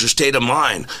state is your state of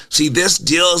mind. See, this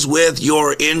deals with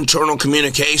your internal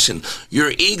communication.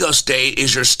 Your ego state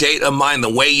is your state of mind,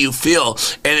 the way you feel,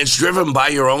 and it's driven by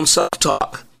your own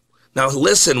self-talk. Now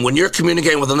listen, when you're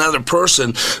communicating with another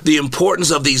person, the importance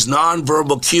of these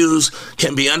nonverbal cues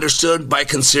can be understood by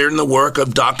considering the work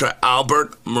of Dr.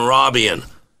 Albert Mehrabian.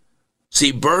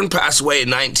 See, Byrne passed away in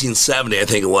 1970, I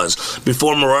think it was,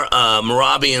 before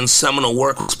Mehrabian's seminal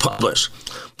work was published.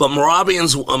 But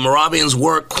Mehrabian's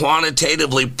work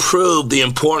quantitatively proved the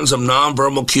importance of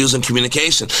nonverbal cues in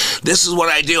communication. This is what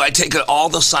I do. I take all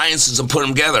the sciences and put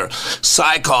them together.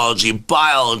 Psychology,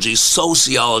 biology,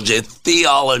 sociology,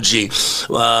 theology,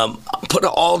 put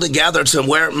it all together to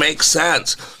where it makes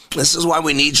sense. This is why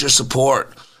we need your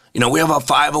support. You know, we have a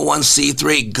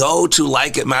 501c3. Go to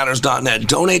likeitmatters.net.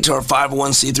 Donate to our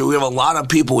 501c3. We have a lot of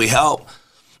people we help.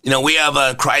 You know, we have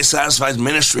a Christ Satisfies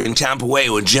ministry in Tampa Bay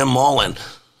with Jim Mullen.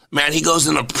 Man, he goes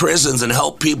into prisons and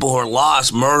help people who are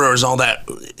lost, murderers, all that,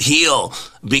 heal,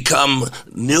 become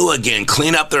new again,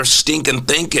 clean up their stinking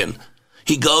thinking.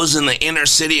 He goes in the inner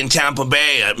city in Tampa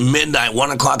Bay at midnight,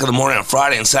 1 o'clock in the morning on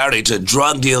Friday and Saturday to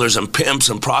drug dealers and pimps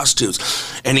and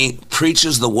prostitutes, and he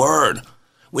preaches the word.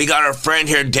 We got our friend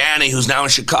here, Danny, who's now in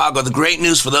Chicago. The great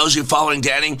news for those of you following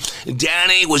Danny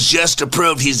was just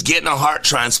approved. He's getting a heart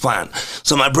transplant.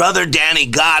 So my brother Danny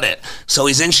got it. So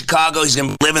he's in Chicago. He's going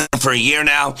to be living for a year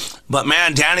now. But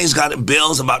man, Danny's got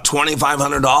bills about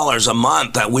 $2,500 a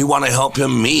month that we want to help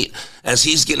him meet as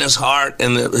he's getting his heart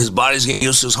and his body's getting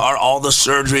used to his heart, all the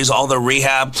surgeries, all the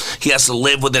rehab. He has to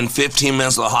live within 15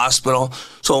 minutes of the hospital.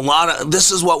 So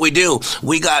this is what we do.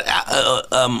 We got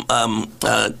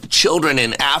children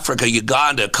in Africa,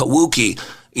 Uganda, Kawuki.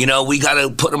 You know, we got to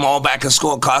put them all back in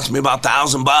school. It cost me about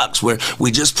 $1,000 where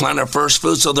we just plant our first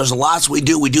food. So there's lots we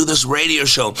do. We do this radio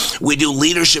show. We do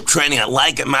leadership training at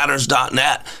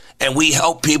likeitmatters.net. And we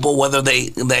help people whether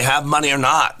they have money or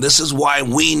not. This is why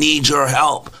we need your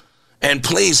help. And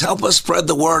please help us spread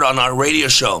the word on our radio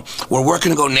show. We're working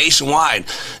to go nationwide.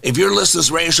 If you're listening to this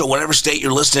radio show, whatever state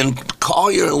you're listening,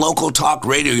 call your local talk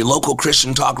radio, your local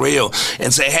Christian talk radio,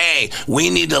 and say, hey, we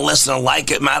need to listen to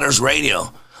Like It Matters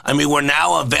Radio. I mean, we're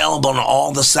now available on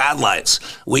all the satellites.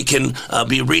 We can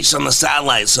be reached on the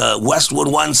satellites, Westwood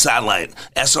 1 satellite,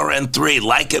 SRN3,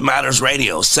 Like It Matters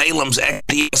Radio, Salem's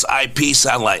XDSIP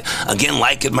satellite, again,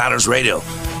 Like It Matters Radio.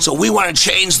 So we want to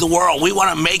change the world. We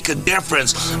want to make a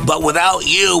difference, but without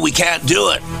you, we can't do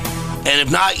it. And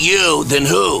if not you, then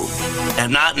who?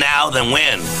 And not now, then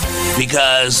when?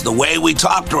 Because the way we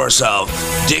talk to ourselves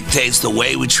dictates the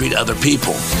way we treat other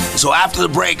people. So after the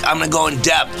break, I'm going to go in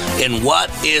depth in what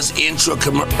is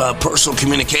intrapersonal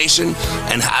communication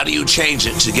and how do you change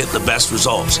it to get the best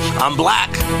results. I'm Black.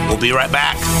 We'll be right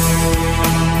back.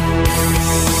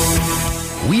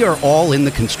 We are all in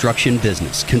the construction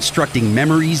business, constructing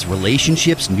memories,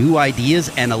 relationships, new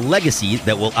ideas, and a legacy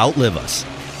that will outlive us.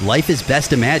 Life is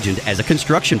best imagined as a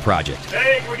construction project.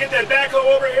 Hey, can we get that backhoe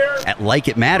over here? At Like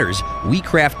It Matters, we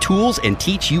craft tools and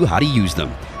teach you how to use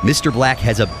them. Mr. Black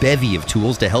has a bevy of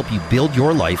tools to help you build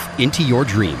your life into your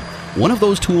dream. One of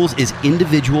those tools is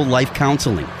individual life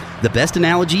counseling. The best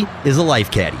analogy is a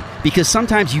life caddy, because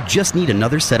sometimes you just need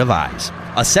another set of eyes.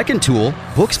 A second tool,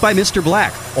 Books by Mr.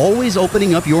 Black, always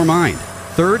opening up your mind.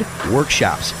 Third,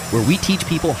 workshops, where we teach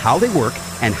people how they work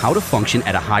and how to function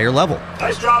at a higher level.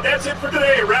 Nice job. That's it for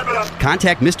today. Wrap it up.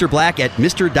 Contact Mr. Black at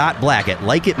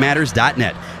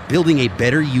mr.black@likeitmatters.net. Building a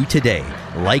better you today.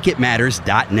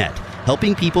 Likeitmatters.net.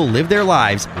 Helping people live their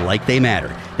lives like they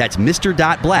matter. That's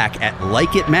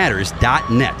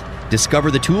mr.black@likeitmatters.net.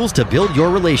 Discover the tools to build your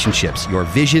relationships, your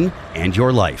vision, and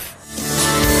your life.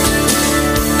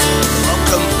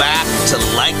 Welcome back to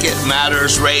Like It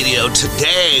Matters Radio.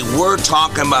 Today, we're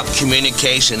talking about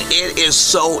communication. It is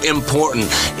so important.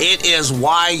 It is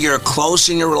why you're close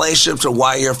in your relationships or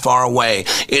why you're far away.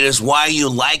 It is why you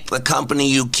like the company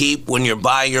you keep when you're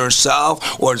by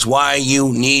yourself, or it's why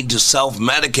you need to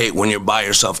self-medicate when you're by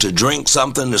yourself, to drink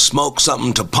something, to smoke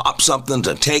something, to pop something,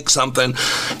 to take something.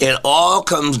 It all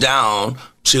comes down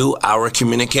to our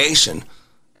communication.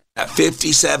 At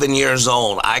 57 years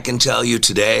old, I can tell you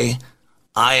today,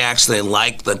 I actually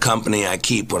like the company I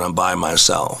keep when I'm by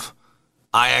myself.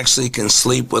 I actually can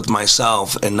sleep with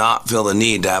myself and not feel the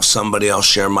need to have somebody else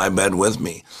share my bed with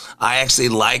me. I actually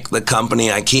like the company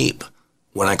I keep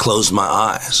when I close my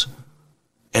eyes.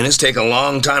 And it's taken a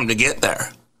long time to get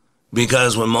there.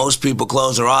 Because when most people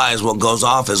close their eyes, what goes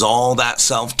off is all that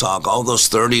self-talk, all those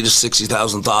 30 to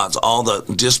 60,000 thoughts, all the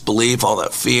disbelief, all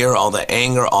that fear, all that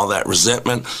anger, all that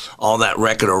resentment, all that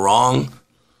record of wrong.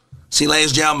 See,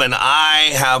 ladies and gentlemen,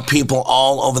 I have people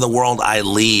all over the world I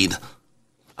lead.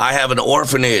 I have an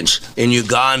orphanage in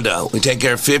Uganda. We take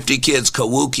care of 50 kids,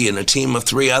 Kawuki, and a team of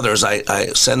 3 others. I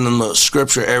send them the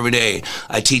scripture every day.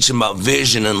 I teach them about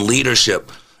vision and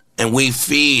leadership. And we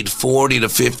feed 40 to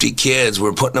 50 kids.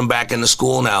 We're putting them back into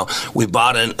school now. We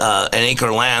bought an acre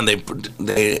of land.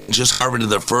 They just harvested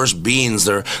their first beans.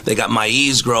 They got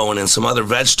maize growing and some other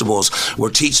vegetables. We're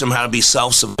teaching them how to be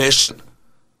self-sufficient.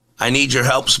 I need your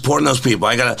help supporting those people.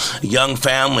 I got a young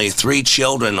family, 3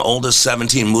 children, oldest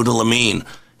 17, Muda Lamin.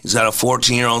 He's got a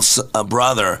 14-year-old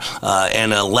brother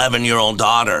and an 11-year-old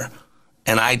daughter.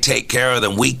 And I take care of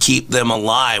them. We keep them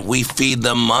alive. We feed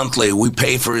them monthly. We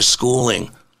pay for his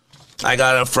schooling. I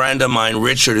got a friend of mine,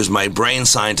 Richard, who's my brain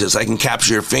scientist. I can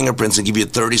capture your fingerprints and give you a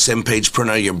 37-page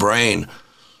printout of your brain.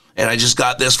 And I just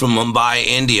got this from Mumbai,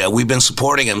 India. We've been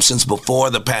supporting him since before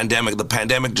the pandemic. The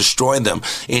pandemic destroyed them.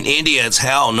 In India, it's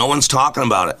hell. No one's talking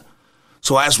about it.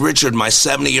 So I asked Richard, my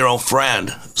 70-year-old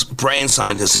friend, brain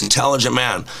scientist, intelligent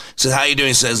man, I said, how you doing?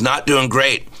 He says, not doing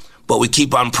great, but we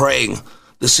keep on praying.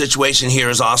 The situation here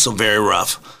is also very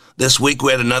rough. This week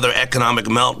we had another economic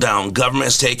meltdown. Government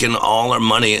has taken all our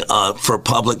money for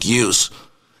public use.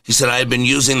 He said, I had been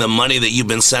using the money that you've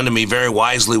been sending me very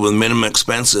wisely with minimum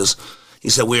expenses. He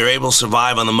said, we were able to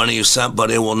survive on the money you sent, but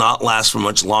it will not last for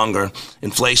much longer.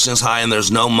 Inflation is high and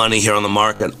there's no money here on the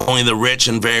market. Only the rich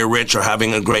and very rich are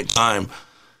having a great time.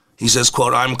 He says,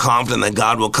 quote, I'm confident that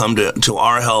God will come to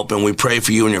our help and we pray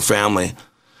for you and your family.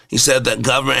 He said that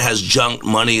government has junked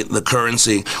money, the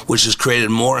currency, which has created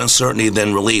more uncertainty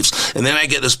than reliefs. And then I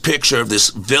get this picture of this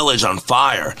village on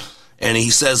fire. And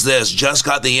he says this, just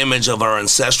got the image of our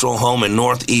ancestral home in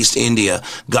northeast India,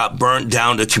 got burnt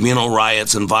down to communal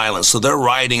riots and violence. So they're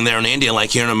rioting there in India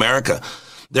like here in America.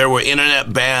 There were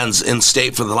internet bans in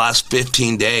state for the last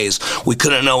 15 days. We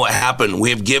couldn't know what happened. We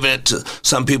have given it to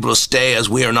some people to stay as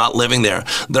we are not living there.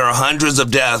 There are hundreds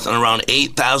of deaths and around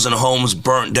 8,000 homes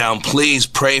burnt down. Please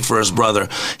pray for his brother.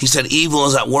 He said, evil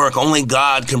is at work. Only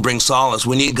God can bring solace.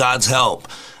 We need God's help.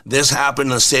 This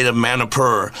happened in the state of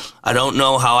Manipur. I don't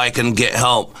know how I can get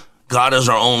help. God is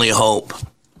our only hope.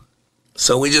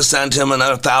 So we just sent him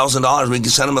another $1,000. We can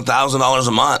send him $1,000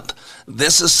 a month.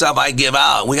 This is stuff I give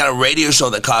out. We got a radio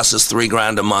show that costs us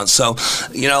 $3,000 a month. So,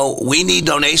 we need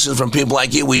donations from people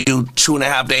like you. We do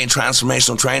 2.5-day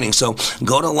transformational training. So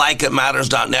go to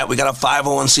likeitmatters.net. We got a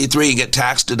 501c3. You get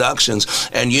tax deductions,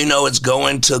 and it's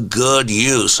going to good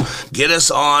use. Get us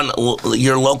on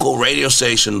your local radio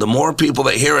station. The more people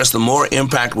that hear us, the more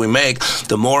impact we make.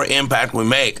 The more impact we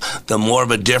make, the more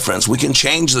of a difference. We can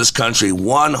change this country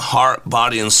one heart,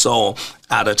 body, and soul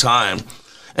at a time.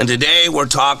 And today we're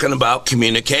talking about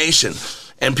communication.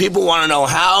 And people want to know,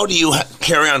 how do you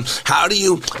carry on? How do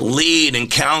you lead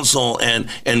and counsel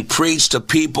and preach to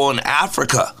people in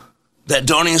Africa that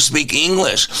don't even speak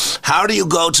English? How do you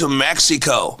go to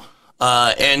Mexico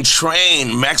and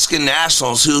train Mexican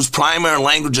nationals whose primary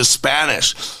language is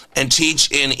Spanish and teach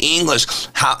in English?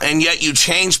 And yet you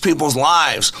change people's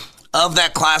lives. Of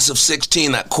that class of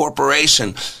 16, that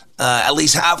corporation, at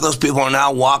least half of those people are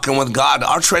now walking with God.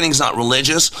 Our training is not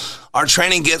religious. Our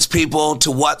training gets people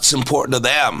to what's important to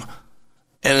them.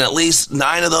 And at least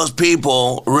 9 of those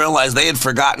people realized they had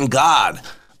forgotten God,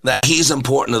 that he's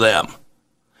important to them.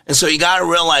 And so you got to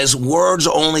realize words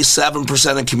are only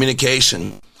 7% of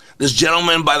communication. This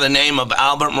gentleman by the name of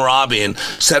Albert Mehrabian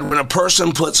said when a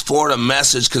person puts forward a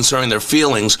message concerning their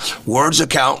feelings, words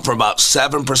account for about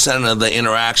 7% of the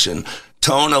interaction.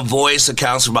 Tone of voice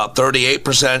accounts for about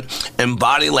 38%, and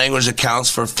body language accounts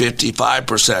for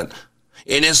 55%.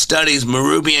 In his studies,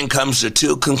 Mehrabian comes to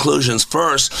 2 conclusions.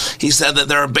 First, he said that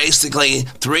there are basically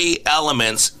 3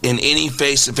 elements in any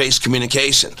face-to-face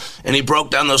communication. And he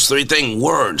broke down those 3 things.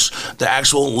 Words, the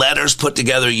actual letters put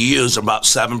together you use, are about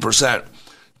 7%.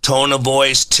 Tone of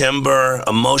voice, timbre,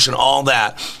 emotion, all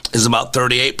that is about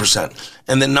 38%.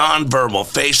 And the nonverbal,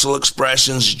 facial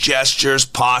expressions, gestures,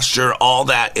 posture, all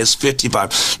that is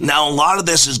 55%. Now, a lot of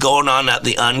this is going on at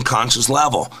the unconscious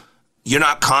level. You're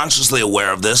not consciously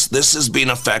aware of this. This is being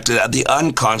affected at the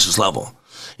unconscious level.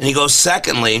 And he goes,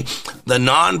 secondly, the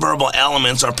nonverbal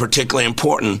elements are particularly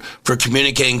important for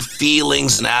communicating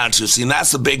feelings and attitudes. See, and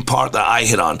that's the big part that I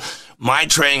hit on. My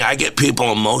training, I get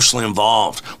people emotionally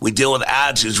involved. We deal with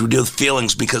attitudes, we deal with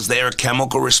feelings because they are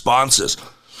chemical responses.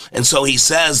 And so he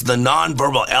says the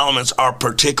nonverbal elements are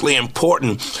particularly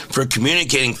important for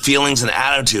communicating feelings and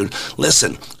attitude.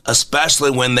 Listen,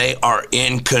 especially when they are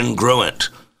incongruent.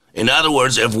 In other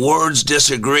words, if words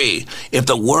disagree, if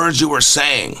the words you were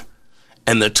saying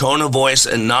and the tone of voice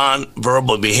and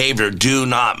nonverbal behavior do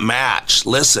not match,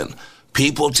 listen,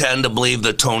 people tend to believe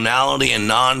the tonality and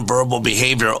nonverbal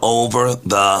behavior over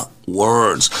the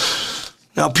words.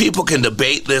 Now, people can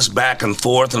debate this back and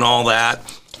forth and all that,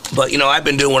 but, I've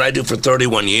been doing what I do for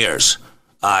 31 years.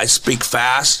 I speak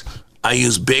fast, I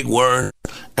use big words,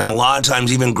 and a lot of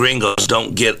times even gringos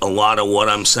don't get a lot of what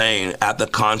I'm saying at the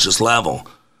conscious level,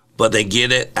 but they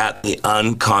get it at the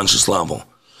unconscious level.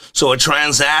 So a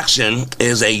transaction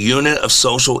is a unit of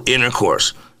social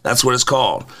intercourse. That's what it's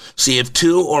called. See, if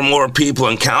two or more people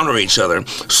encounter each other,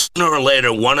 sooner or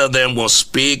later, one of them will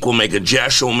speak, will make a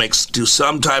gesture, will do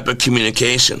some type of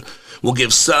communication, will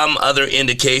give some other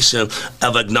indication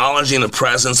of acknowledging the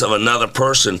presence of another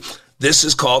person. This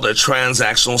is called a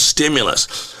transactional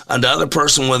stimulus. Another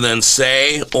person will then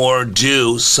say or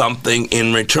do something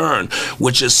in return,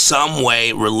 which is some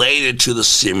way related to the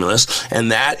stimulus,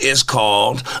 and that is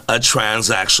called a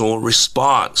transactional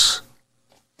response.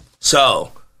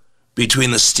 So,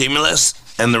 between the stimulus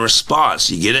and the response,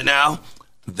 you get it now?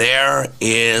 There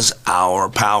is our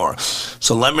power.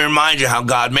 So let me remind you how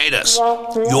God made us.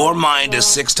 Your mind is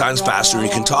 6 times faster than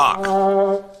you can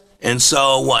talk. And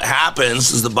so what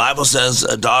happens is the Bible says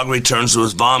a dog returns to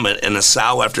his vomit and a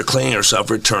sow after cleaning herself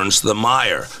returns to the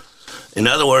mire. In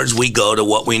other words, we go to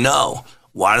what we know.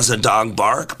 Why does a dog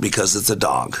bark? Because it's a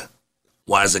dog.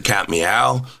 Why does a cat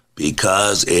meow?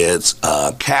 Because it's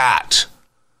a cat.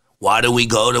 Why do we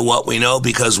go to what we know?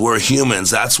 Because we're humans.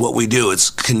 That's what we do.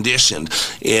 It's conditioned.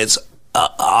 It's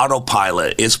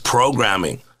autopilot. It's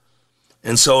programming.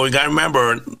 And so we got to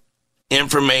remember,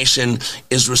 information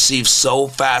is received so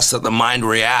fast that the mind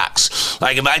reacts.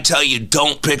 Like if I tell you,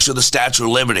 don't picture the Statue of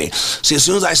Liberty. See, as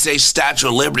soon as I say Statue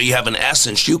of Liberty, you have an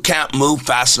essence. You can't move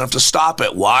fast enough to stop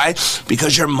it. Why?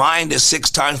 Because your mind is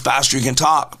 6 times faster you can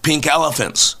talk. Pink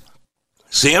elephants.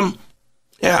 See them?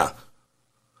 Yeah.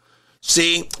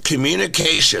 See,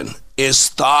 communication is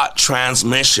thought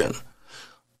transmission.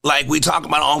 Like we talk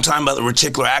about all the time about the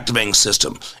reticular activating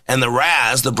system. And the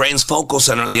RAS, the brain's focal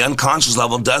center, the unconscious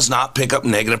level, does not pick up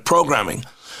negative programming.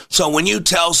 So when you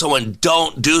tell someone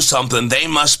don't do something, they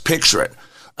must picture it.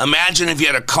 Imagine if you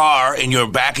had a car and you were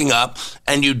backing up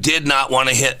and you did not want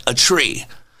to hit a tree.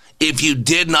 If you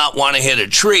did not want to hit a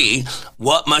tree,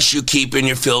 what must you keep in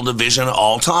your field of vision at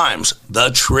all times? The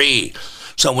tree.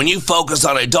 So when you focus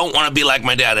on, I don't want to be like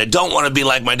my dad, I don't want to be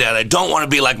like my dad, I don't want to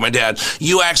be like my dad,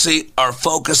 you actually are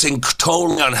focusing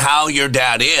totally on how your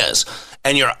dad is.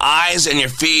 And your eyes and your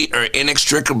feet are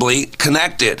inextricably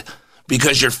connected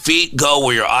because your feet go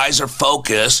where your eyes are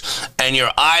focused and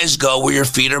your eyes go where your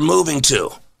feet are moving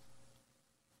to.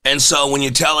 And so when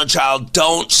you tell a child,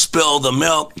 don't spill the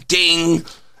milk, ding,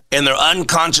 in their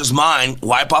unconscious mind,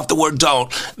 wipe off the word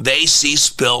don't, they see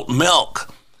spilt milk.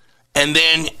 And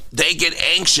then they get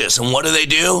anxious. And what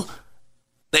do?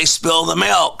 They spill the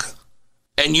milk.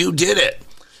 And you did it.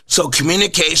 So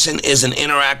communication is an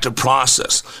interactive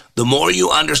process. The more you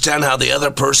understand how the other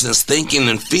person is thinking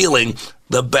and feeling,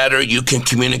 the better you can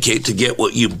communicate to get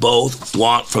what you both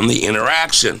want from the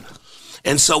interaction.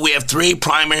 And so we have 3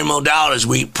 primary modalities.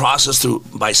 We process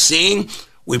by seeing,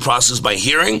 we process by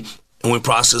hearing, and we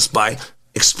process by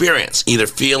experience, either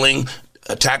feeling,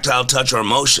 tactile touch, or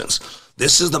emotions.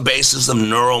 This is the basis of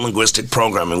neuro-linguistic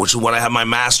programming, which is what I have my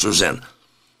master's in.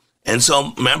 And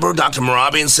so, remember Dr.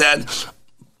 Mehrabian said,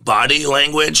 body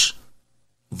language,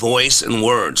 voice, and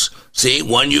words. See,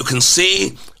 one you can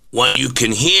see, one you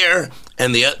can hear,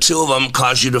 and the 2 of them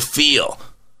cause you to feel.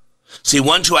 See,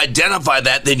 once you identify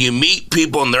that, then you meet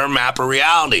people in their map of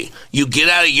reality. You get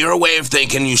out of your way of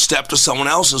thinking, you step to someone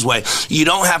else's way. You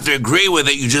don't have to agree with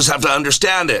it, you just have to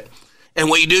understand it. And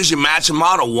what you do is you match a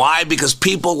model. Why? Because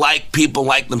people like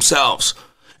themselves.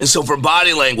 And so for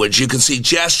body language, you can see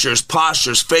gestures,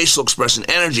 postures, facial expression,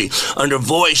 energy. Under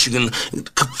voice, you can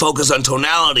focus on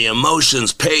tonality,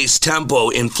 emotions, pace, tempo,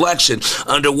 inflection.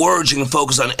 Under words, you can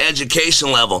focus on education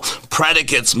level,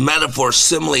 predicates, metaphors,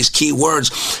 similes, key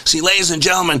words. See, ladies and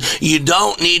gentlemen, you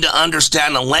don't need to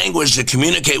understand a language to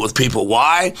communicate with people.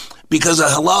 Why? Because a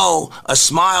hello, a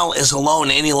smile is hello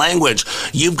in any language.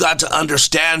 You've got to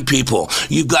understand people.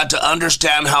 You've got to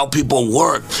understand how people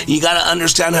work. You got to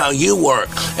understand how you work.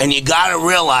 And you got to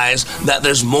realize that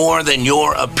there's more than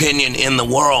your opinion in the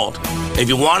world. If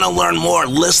you want to learn more,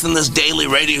 listen to this daily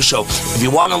radio show. If you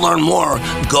want to learn more,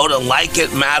 go to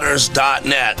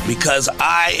likeitmatters.net, because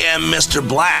I am Mr.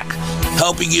 Black,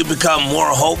 helping you become more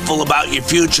hopeful about your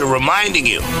future, reminding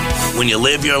you, when you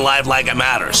live your life like it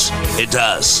matters, it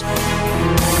does.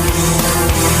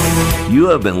 You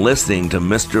have been listening to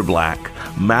Mr. Black,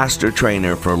 Master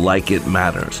Trainer for Like It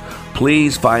Matters.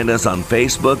 Please find us on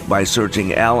Facebook by searching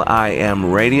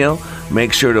LIM Radio.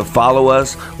 Make sure to follow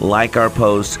us, like our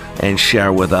posts, and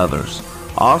share with others.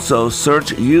 Also,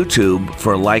 search YouTube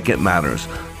for Like It Matters.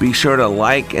 Be sure to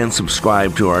like and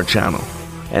subscribe to our channel.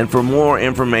 And for more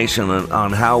information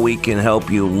on how we can help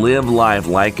you live life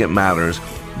like it matters,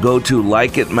 go to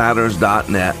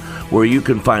likeitmatters.net, where you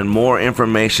can find more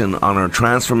information on our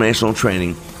transformational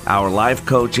training, our life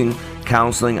coaching,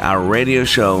 counseling, our radio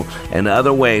show, and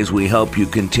other ways we help you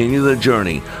continue the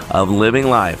journey of living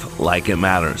life like it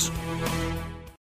matters.